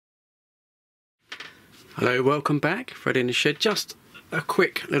Hello, welcome back. Fred in the Shed. Just a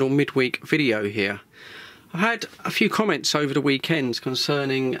quick little midweek video here. I had a few comments over the weekend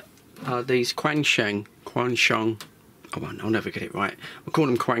concerning these Quansheng, I'll never get it right. We'll call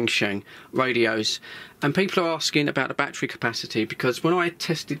them Quansheng Radios. And people are asking about the battery capacity, because when I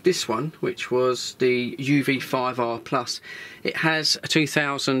tested this one, which was the UV5R Plus, it has a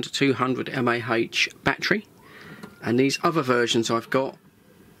 2200 mAh battery. And these other versions I've got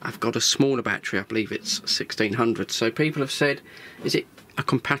a smaller battery. I believe it's 1600. So people have said, is it a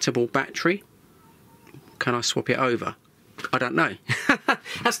compatible battery? Can I swap it over? I don't know.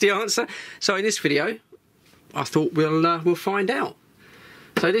 That's the answer. So in this video, I thought we'll find out.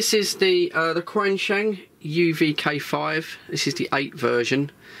 So this is the Quansheng UVK5. This is the 8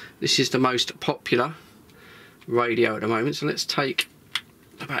 version. This is the most popular radio at the moment. So let's take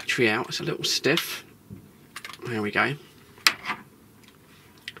the battery out. It's a little stiff. There we go.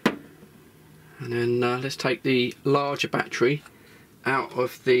 And then let's take the larger battery out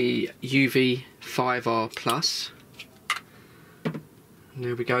of the UV5R Plus. And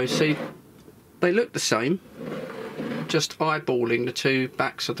there we go. See, they look the same. Just eyeballing the two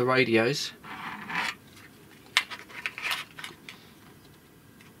backs of the radios.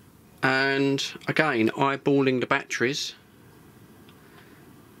 And again, eyeballing the batteries.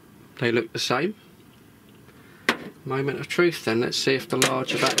 They look the same. Moment of truth then. Let's see if the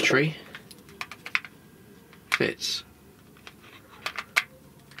larger battery fits.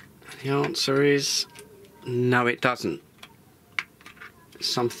 The answer is no, it doesn't.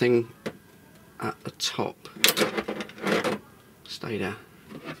 Something at the top. Stay there.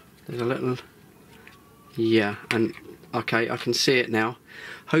 There's a little, yeah, and okay, I can see it now.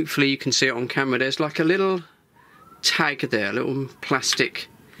 Hopefully you can see it on camera. There's like a little tag there, a little plastic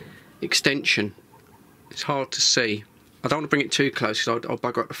extension. It's hard to see. I don't want to bring it too close because I'll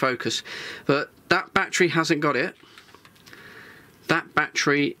bugger up the focus. But that battery hasn't got it. That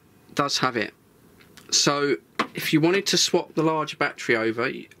battery does have it. So if you wanted to swap the larger battery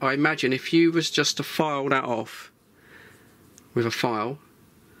over, I imagine if you was just to file that off with a file,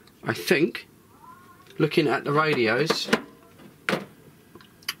 I think, looking at the radios,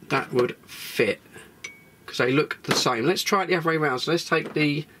 that would fit, because they look the same. Let's try it the other way around. So let's take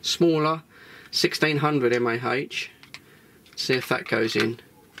the smaller 1600 mAh, see if that goes in.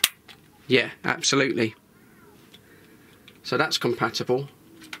 Yeah, absolutely. So that's compatible.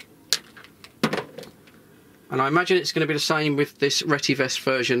 And I imagine it's going to be the same with this Retivest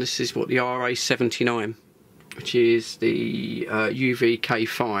version. This is what the RA79, which is the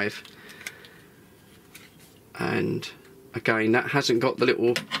UVK5. And again, that hasn't got the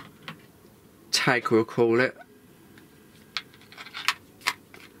little tag, we'll call it.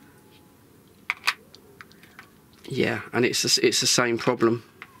 Yeah, and it's the same problem.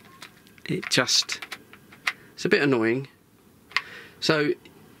 It's a bit annoying. So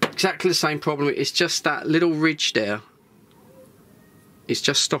exactly the same problem. It's just that little ridge there. It's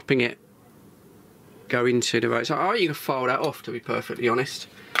just stopping it go into the road. So you can file that off, to be perfectly honest.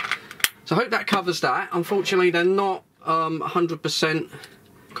 So I hope that covers that. Unfortunately, they're not 100%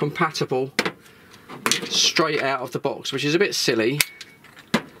 compatible straight out of the box, which is a bit silly,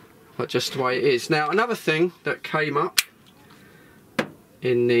 but just the way it is. Now, another thing that came up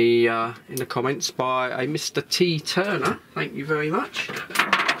in the comments by a Mr. T. Turner, thank you very much,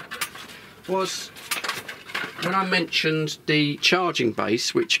 was when I mentioned the charging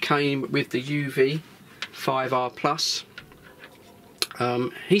base, which came with the UV5R Plus.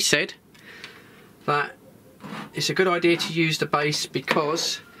 He said that it's a good idea to use the base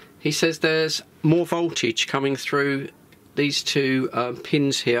because he says there's more voltage coming through these two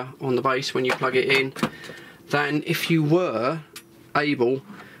pins here on the base when you plug it in than if you were able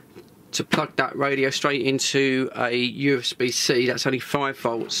to plug that radio straight into a USB-C. That's only 5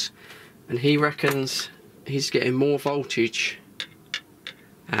 volts, and he reckons he's getting more voltage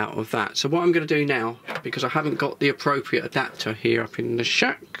out of that. So what I'm going to do now, because I haven't got the appropriate adapter here up in the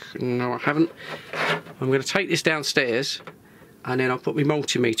shack, no I haven't, I'm going to take this downstairs and then I'll put my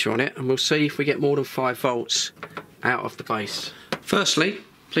multimeter on it and we'll see if we get more than 5 volts out of the base. Firstly,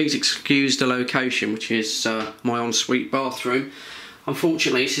 please excuse the location, which is my ensuite bathroom.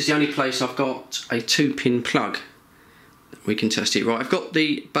 Unfortunately, this is the only place I've got a 2-pin plug. We can test it. Right, I've got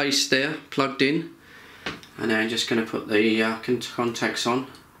the base there plugged in, and then I'm just going to put the contacts on.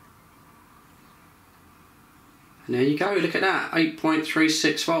 And there you go, look at that,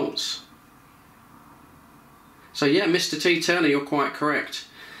 8.36 volts. So yeah, Mr. T. Turner, you're quite correct.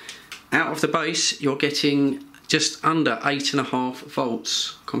 Out of the base, you're getting just under 8.5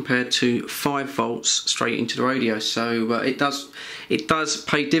 volts compared to 5 volts straight into the radio. So it does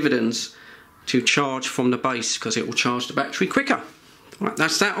pay dividends to charge from the base, because it will charge the battery quicker. Right,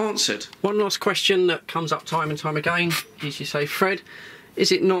 that's that answered. One last question that comes up time and time again is, you say, Fred,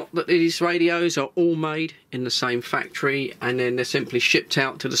 is it not that these radios are all made in the same factory and then they're simply shipped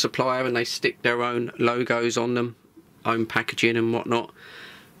out to the supplier and they stick their own logos on them, own packaging and whatnot?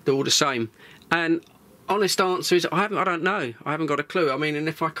 They're all the same. And honest answer is I don't know. I haven't got a clue. I mean, and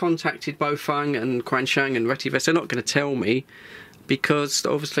if I contacted Bofang and Quansheng and Radios, they're not going to tell me, because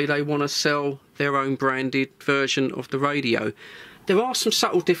obviously they want to sell their own branded version of the radio. There are some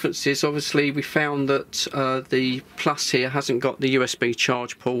subtle differences. Obviously, we found that the Plus here hasn't got the USB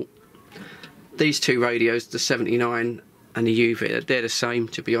charge port. These two radios, the 79 and the UV, they're the same,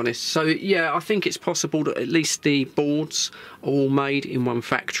 to be honest. So yeah, I think it's possible that at least the boards are all made in one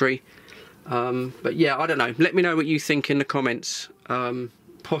factory. But yeah, I don't know. Let me know what you think in the comments.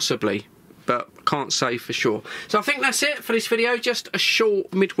 Possibly, but can't say for sure. So I think that's it for this video. Just a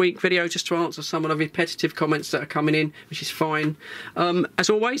short midweek video just to answer some of the repetitive comments that are coming in, which is fine. As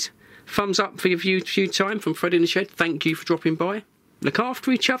always, thumbs up for your view time from Fred in the Shed. Thank you for dropping by. Look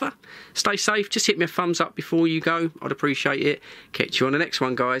after each other. Stay safe. Just hit me a thumbs up before you go. I'd appreciate it. Catch you on the next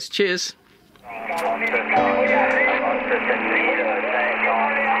one, guys. Cheers.